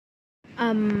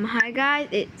Hi guys,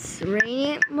 it's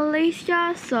raining in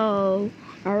Malaysia, so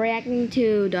we're reacting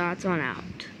to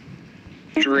theodd1out.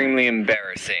 Extremely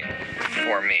embarrassing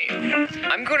for me.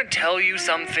 I'm going to tell you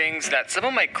some things that some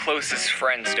of my closest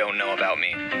friends don't know about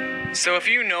me. So if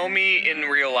you know me in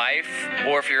real life,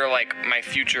 or if you're like my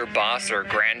future boss or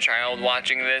grandchild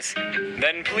watching this,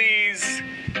 then please...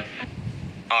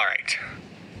 Alright.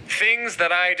 Things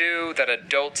that I do that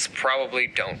adults probably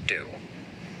don't do.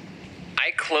 I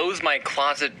close my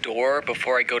closet door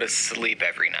before I go to sleep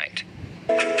every night.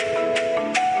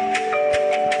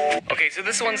 Okay, so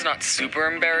this one's not super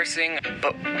embarrassing,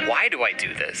 but why do I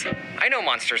do this? I know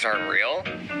monsters aren't real.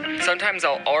 Sometimes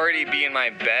I'll already be in my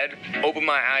bed, open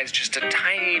my eyes just a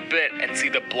tiny bit, and see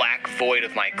the black void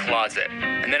of my closet,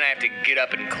 and then I have to get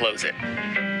up and close it.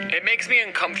 It makes me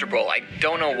uncomfortable. I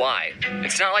don't know why.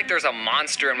 It's not like there's a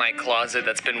monster in my closet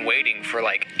that's been waiting for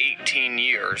like 18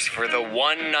 years for the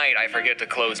one night I forget to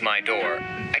close my door.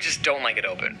 I just don't like it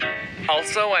open.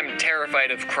 Also, I'm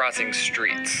terrified of crossing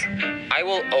streets. I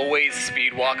will always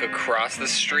speed walk across the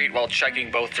street while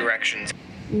checking both directions.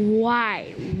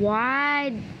 Why,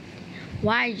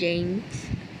 James?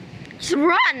 Just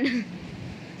run!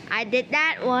 I did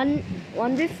that one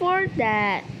before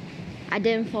that I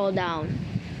didn't fall down.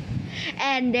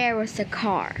 And there was a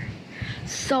car,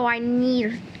 so I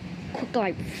need to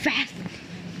like fast,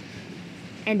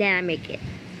 and then I make it.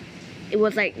 It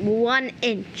was like 1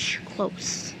 inch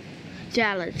close. So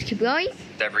yeah, let's keep going.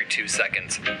 Every 2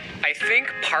 seconds. I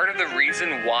think part of the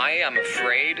reason why I'm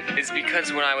afraid is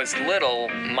because when I was little,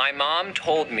 my mom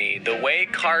told me the way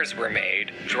cars were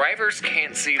made, drivers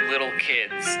can't see little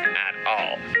kids at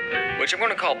all. Which I'm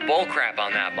gonna call bullcrap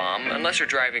on that, Mom, unless you're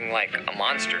driving like a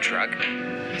monster truck.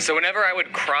 So whenever I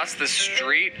would cross the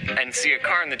street and see a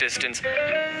car in the distance,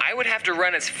 I would have to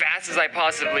run as fast as I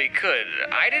possibly could.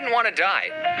 I didn't want to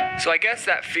die. So I guess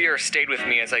that fear stayed with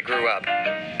me as I grew up.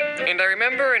 And I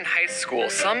remember in high school,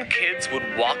 some kids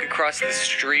would walk across the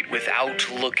street without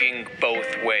looking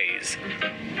both ways.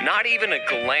 Not even a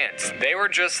glance. They were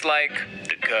just like,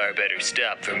 the car better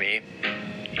stop for me.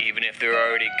 Even if they're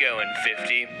already going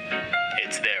 50,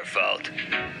 it's their fault.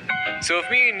 So if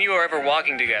me and you are ever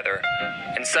walking together,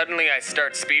 and suddenly I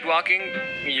start speed walking,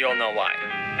 you'll know why.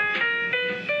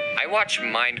 I watch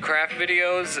Minecraft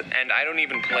videos, and I don't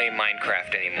even play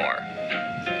Minecraft anymore.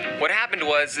 What happened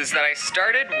was that I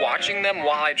started watching them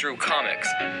while I drew comics.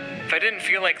 If I didn't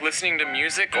feel like listening to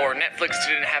music or Netflix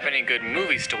didn't have any good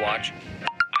movies to watch,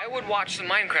 I would watch some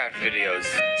Minecraft videos,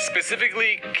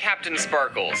 specifically Captain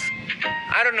Sparkles.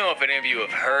 I don't know if any of you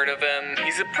have heard of him.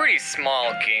 He's a pretty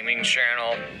small gaming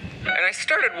channel. And I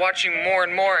started watching more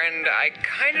and more, and I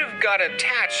kind of got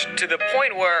attached to the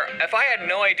point where if I had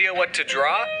no idea what to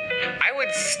draw, I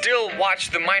would still watch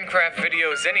the Minecraft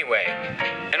videos anyway.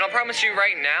 And I'll promise you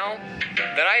right now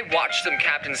that I watched some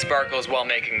Captain Sparkles while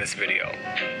making this video.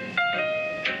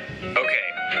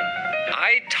 Okay,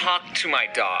 I talk to my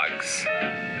dogs.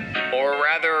 Or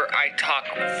rather, I talk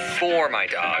for my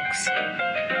dogs.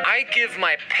 I give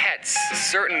my pets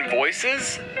certain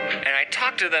voices, and I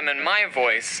talk to them in my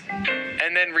voice,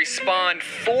 and then respond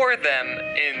for them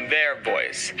in their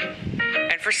voice.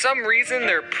 And for some reason,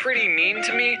 they're pretty mean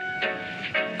to me.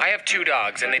 I have 2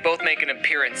 dogs, and they both make an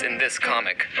appearance in this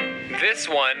comic. This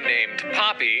one, named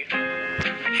Poppy,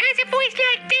 has a voice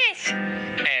like this.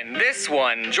 And this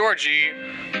one, Georgie,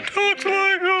 talks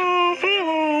like a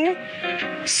hello.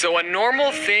 So a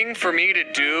normal thing for me to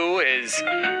do is,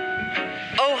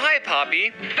 oh, hi,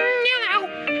 Poppy. Hello.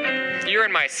 You're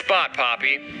in my spot,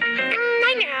 Poppy.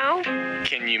 I know.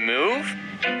 Can you move?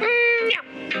 No.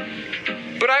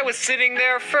 But I was sitting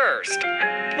there first.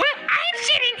 Well, I'm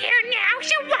sitting here now,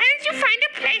 so why don't you find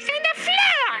a place on the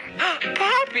floor?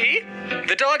 Poppy?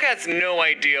 The dog has no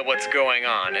idea what's going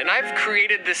on, and I've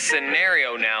created this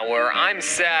scenario now where I'm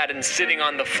sad and sitting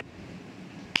on the floor.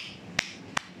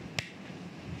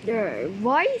 Their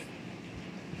voice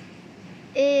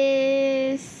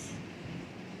is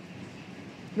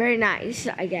very nice,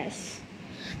 I guess.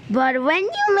 But when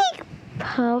you make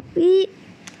Poppy,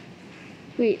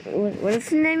 wait, what is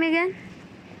the name again?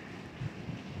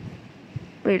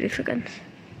 Wait a second.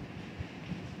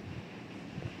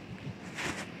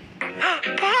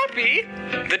 Poppy?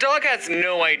 The dog has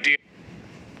no idea.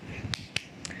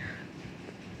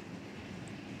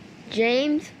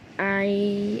 James,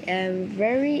 I am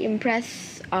very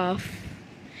impressed of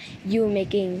you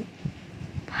making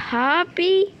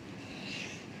Poppy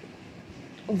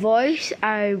voice.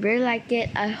 I really like it.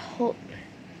 I hope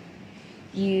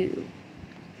you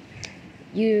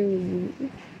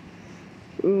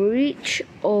reach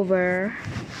over.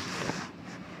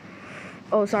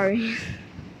 Oh, sorry.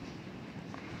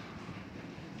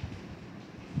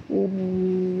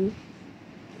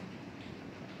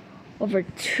 over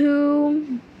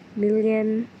 2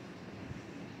 million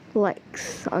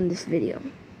likes on this video.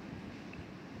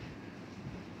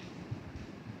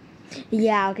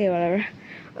 Yeah, okay, whatever.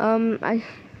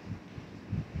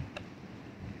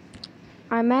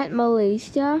 I'm at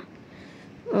Malaysia.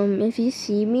 If you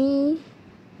see me,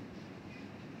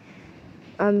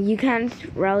 you can't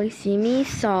really see me,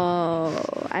 so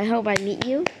I hope I meet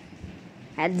you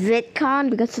at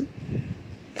VidCon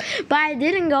but I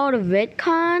didn't go to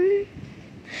VidCon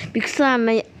because I'm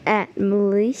at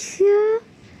Malaysia.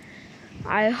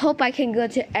 I hope I can go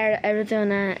to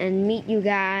Arizona and meet you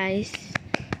guys.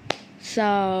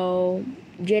 So,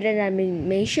 Jaian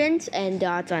Animations and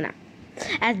theodd1out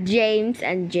as James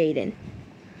and Jaian.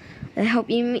 I hope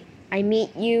I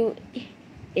meet you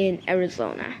in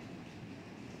Arizona.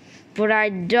 But I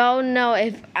don't know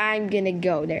if I'm gonna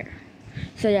go there.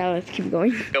 So yeah, let's keep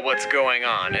going. What's going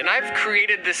on? And I've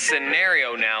created this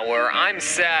scenario now where I'm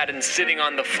sad and sitting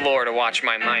on the floor to watch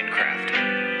my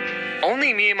Minecraft.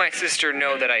 Only me and my sister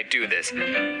know that I do this.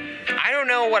 I don't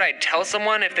know what I'd tell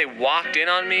someone if they walked in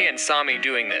on me and saw me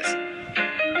doing this.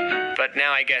 But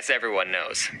now I guess everyone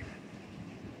knows.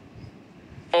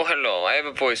 Oh, hello, I have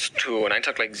a voice too, and I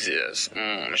talk like this.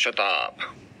 Shut up.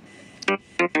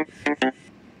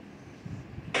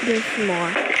 There's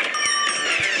more.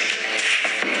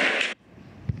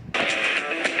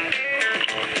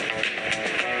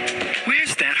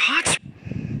 Where's that hot?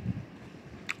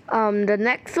 The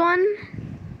next one,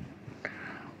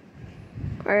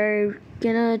 we're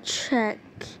gonna check.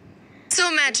 So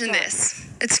imagine this.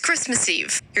 It's Christmas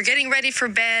Eve. You're getting ready for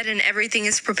bed and everything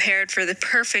is prepared for the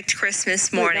perfect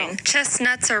Christmas morning. no.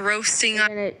 Chestnuts are roasting I'm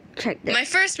on. gonna check this. My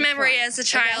first memory as a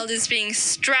child is being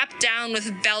strapped down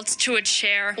with belts to a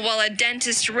chair while a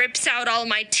dentist rips out all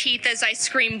my teeth as I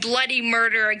scream bloody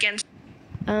murder against.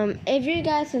 If you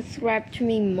guys subscribe to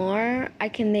me more, I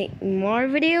can make more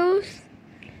videos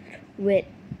with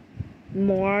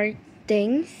more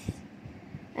things,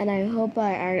 and I hope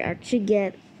I actually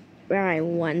get where I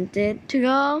wanted to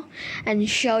go and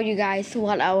show you guys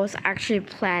what I was actually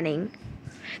planning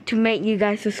to make you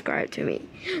guys subscribe to me.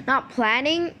 Not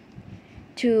planning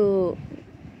to,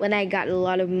 when I got a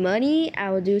lot of money,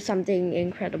 I will do something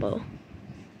incredible.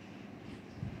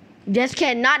 Just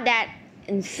kidding, not that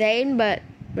insane, but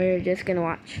we're just gonna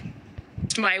watch.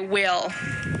 My will.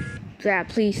 So yeah,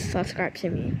 please subscribe to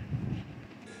me.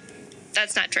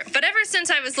 That's not true. But ever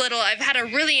since I was little, I've had a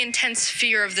really intense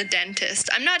fear of the dentist.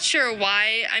 I'm not sure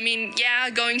why. I mean, yeah,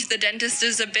 going to the dentist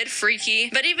is a bit freaky,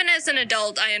 but even as an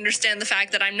adult, I understand the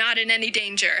fact that I'm not in any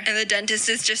danger, and the dentist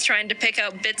is just trying to pick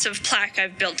out bits of plaque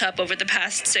I've built up over the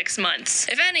past 6 months.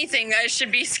 If anything, I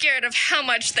should be scared of how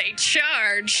much they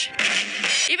charge.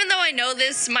 Even though I know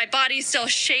this, my body still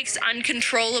shakes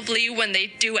uncontrollably when they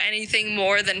do anything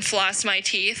more than floss my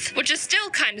teeth, which is still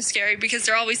kind of scary because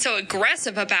they're always so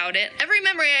aggressive about it. Every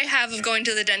memory I have of going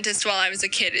to the dentist while I was a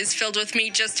kid is filled with me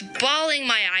just bawling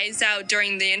my eyes out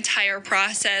during the entire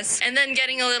process, and then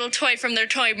getting a little toy from their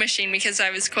toy machine because I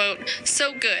was, quote,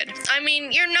 so good. I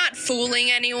mean, you're not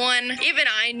fooling anyone. Even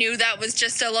I knew that was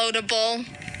just a loadable.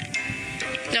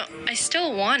 No, I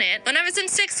still want it. When I was in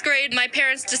 6th grade, my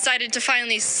parents decided to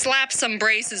finally slap some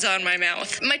braces on my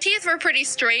mouth. My teeth were pretty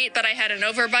straight, but I had an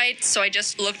overbite, so I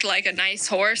just looked like a nice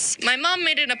horse. My mom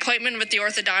made an appointment with the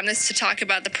orthodontist to talk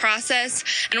about the process,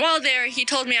 and while there, he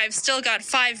told me I've still got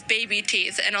 5 baby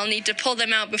teeth, and I'll need to pull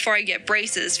them out before I get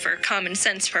braces for common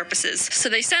sense purposes. So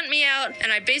they sent me out,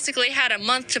 and I basically had a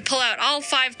month to pull out all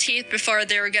 5 teeth before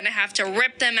they were gonna have to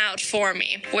rip them out for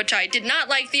me, which I did not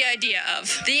like the idea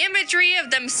of. The imagery of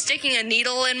them sticking a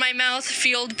needle in my mouth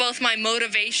fueled both my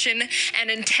motivation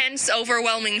and intense,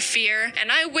 overwhelming fear,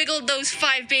 and I wiggled those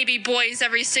 5 baby boys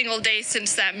every single day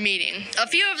since that meeting. A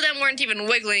few of them weren't even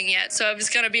wiggling yet, so it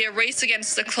was gonna be a race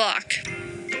against the clock.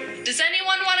 Does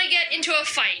anyone want to get into a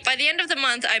fight? By the end of the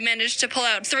month, I managed to pull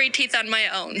out 3 teeth on my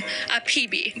own, a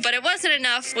PB. But it wasn't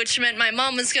enough, which meant my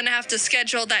mom was going to have to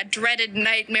schedule that dreaded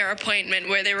nightmare appointment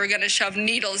where they were going to shove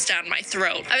needles down my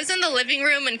throat. I was in the living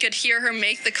room and could hear her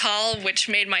make the call, which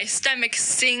made my stomach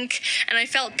sink, and I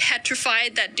felt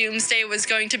petrified that doomsday was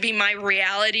going to be my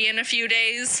reality in a few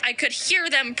days. I could hear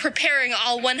them preparing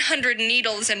all 100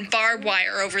 needles and barbed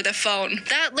wire over the phone.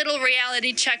 That little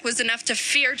reality check was enough to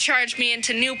fear charge me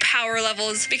into new power power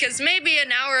levels because maybe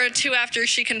an hour or two after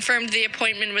she confirmed the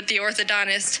appointment with the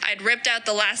orthodontist, I'd ripped out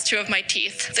the last two of my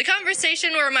teeth. The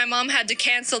conversation where my mom had to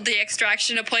cancel the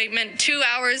extraction appointment 2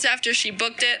 hours after she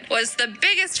booked it was the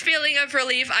biggest feeling of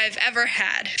relief I've ever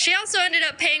had. She also ended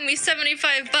up paying me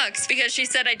 $75 because she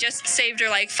said I just saved her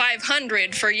like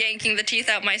 $500 for yanking the teeth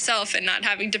out myself and not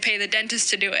having to pay the dentist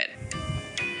to do it.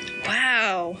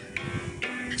 Wow.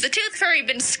 The tooth fairy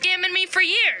been scamming me for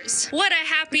years. What a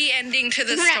happy ending to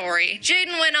the story.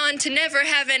 Jayden went on to never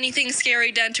have anything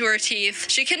scary done to her teeth.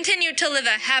 She continued to live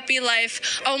a happy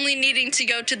life, only needing to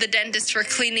go to the dentist for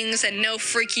cleanings and no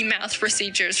freaky mouth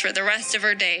procedures for the rest of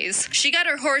her days. She got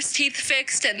her horse teeth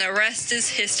fixed and the rest is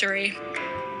history.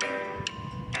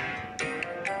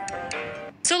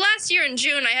 So last year in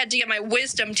June, I had to get my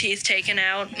wisdom teeth taken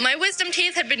out. My wisdom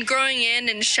teeth had been growing in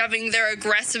and shoving their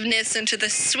aggressiveness into the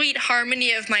sweet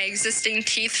harmony of my existing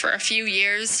teeth for a few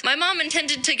years. My mom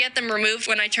intended to get them removed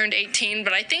when I turned 18,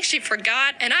 but I think she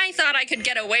forgot, and I thought I could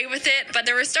get away with it, but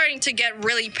they were starting to get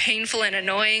really painful and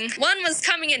annoying. One was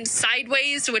coming in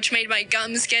sideways, which made my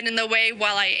gums get in the way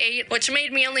while I ate, which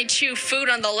made me only chew food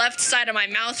on the left side of my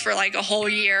mouth for like a whole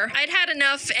year. I'd had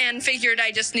enough and figured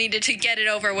I just needed to get it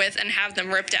over with and have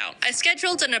them ripped out. I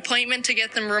scheduled an appointment to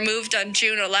get them removed on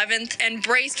June 11th and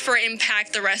braced for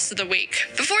impact the rest of the week.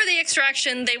 Before the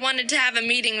extraction, they wanted to have a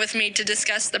meeting with me to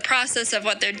discuss the process of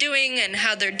what they're doing and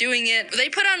how they're doing it. They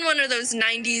put on one of those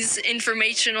 90s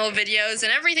informational videos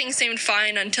and everything seemed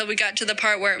fine until we got to the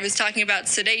part where it was talking about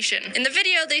sedation. In the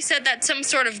video, they said that some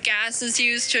sort of gas is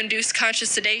used to induce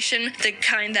conscious sedation, the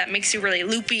kind that makes you really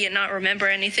loopy and not remember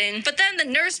anything. But then the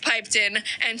nurse piped in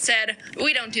and said,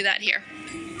 "We don't do that here,"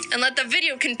 and let the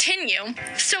video continue.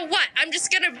 So what? I'm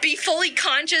just gonna be fully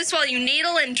conscious while you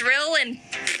needle and drill and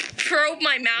probe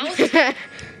my mouth? Answer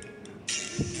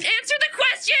the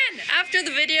question! After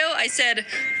the video, I said,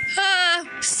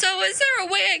 so is there a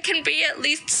way I can be at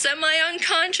least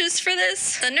semi-unconscious for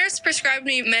this? The nurse prescribed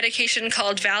me medication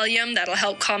called Valium that'll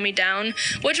help calm me down,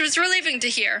 which was relieving to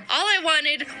hear. All I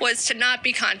wanted was to not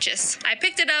be conscious. I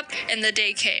picked it up and the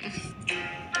day came.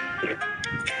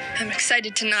 I'm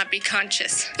excited to not be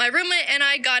conscious. My roommate and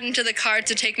I got into the car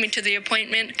to take me to the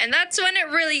appointment, and that's when it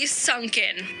really sunk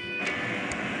in.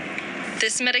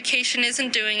 This medication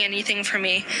isn't doing anything for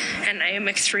me, and I am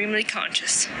extremely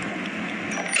conscious.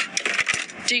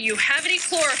 Do you have any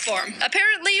chloroform?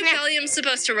 Apparently, Valium's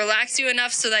supposed to relax you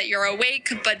enough so that you're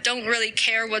awake, but don't really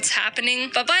care what's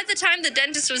happening. But by the time the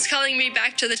dentist was calling me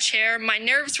back to the chair, my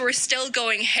nerves were still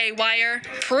going haywire.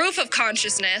 Proof of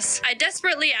consciousness. I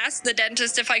desperately asked the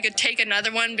dentist if I could take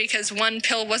another one because one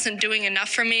pill wasn't doing enough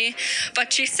for me,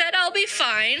 but she said I'll be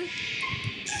fine.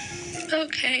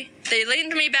 Okay. They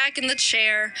leaned me back in the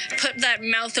chair, put that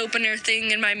mouth opener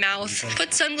thing in my mouth,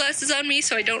 put sunglasses on me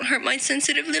so I don't hurt my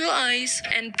sensitive little eyes,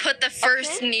 and put the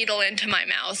first needle into my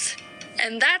mouth.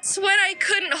 And that's when I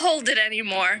couldn't hold it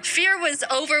anymore. Fear was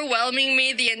overwhelming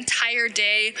me the entire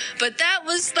day, but that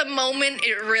was the moment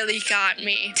it really got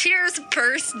me. Tears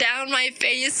burst down my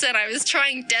face, and I was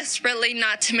trying desperately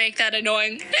not to make that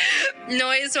annoying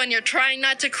noise when you're trying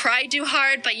not to cry too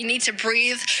hard, but you need to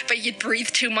breathe, but you breathe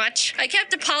too much. I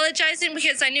kept apologizing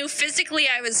because I knew physically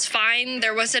I was fine.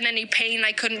 There wasn't any pain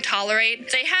I couldn't tolerate.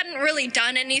 They hadn't really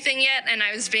done anything yet, and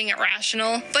I was being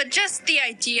irrational. But just the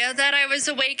idea that I was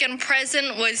awake and present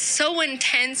was so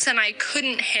intense and I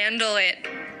couldn't handle it.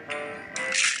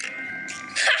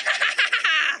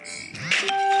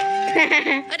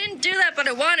 I didn't do that, but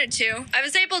I wanted to. I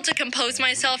was able to compose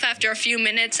myself after a few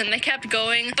minutes and they kept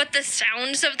going, but the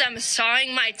sounds of them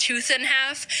sawing my tooth in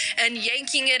half and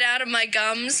yanking it out of my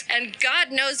gums, and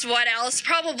God knows what else,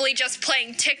 probably just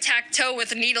playing tic-tac-toe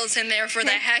with needles in there for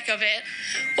the heck of it,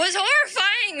 was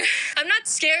horrifying. I'm not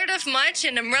scared of much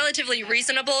and I'm relatively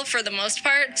reasonable for the most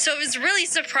part, so it was really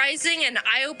surprising and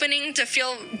eye-opening to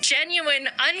feel genuine,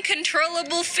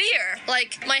 uncontrollable fear.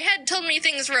 Like, my head told me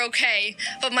things were okay,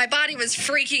 but my body was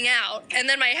freaking out, and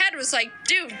then my head was like,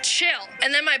 dude, chill,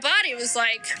 and then my body was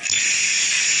like...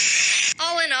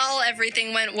 All in all,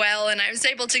 everything went well, and I was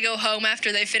able to go home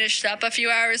after they finished up a few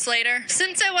hours later.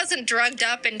 Since I wasn't drugged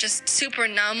up and just super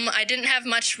numb, I didn't have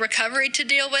much recovery to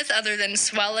deal with other than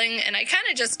swelling, and I kind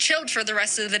of just chilled for the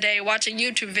rest of the day watching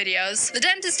YouTube videos. The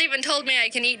dentist even told me I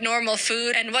can eat normal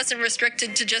food and wasn't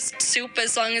restricted to just soup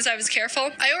as long as I was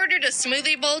careful. I ordered a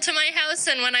smoothie bowl to my house,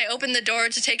 and when I opened the door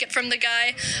to take it from the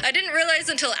guy, I didn't realize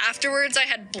until afterwards I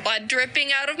had blood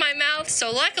dripping out of my mouth,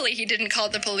 so luckily he didn't call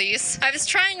the police. I was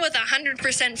trying with 100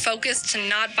 100% focused to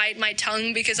not bite my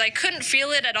tongue because I couldn't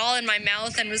feel it at all in my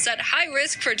mouth and was at high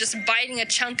risk for just biting a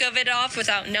chunk of it off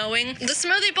without knowing. The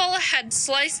smoothie bowl had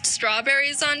sliced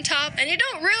strawberries on top, and you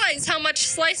don't realize how much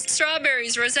sliced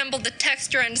strawberries resemble the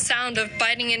texture and sound of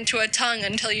biting into a tongue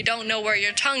until you don't know where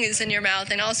your tongue is in your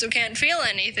mouth and also can't feel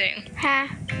anything.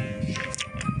 Ha.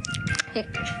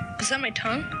 Is that my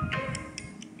tongue?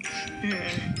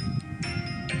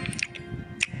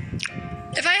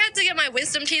 If I had to get my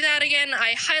wisdom teeth out again,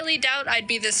 I highly doubt I'd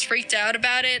be this freaked out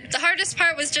about it. The hardest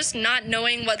part was just not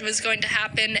knowing what was going to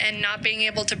happen and not being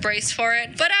able to brace for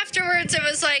it. But afterwards, it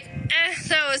was like,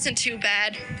 that wasn't too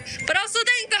bad. But also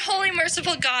thank the holy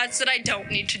merciful gods that I don't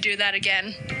need to do that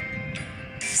again.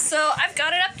 So I've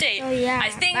got an update. Oh, yeah. I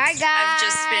think Bye, I've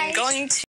just been guys. going to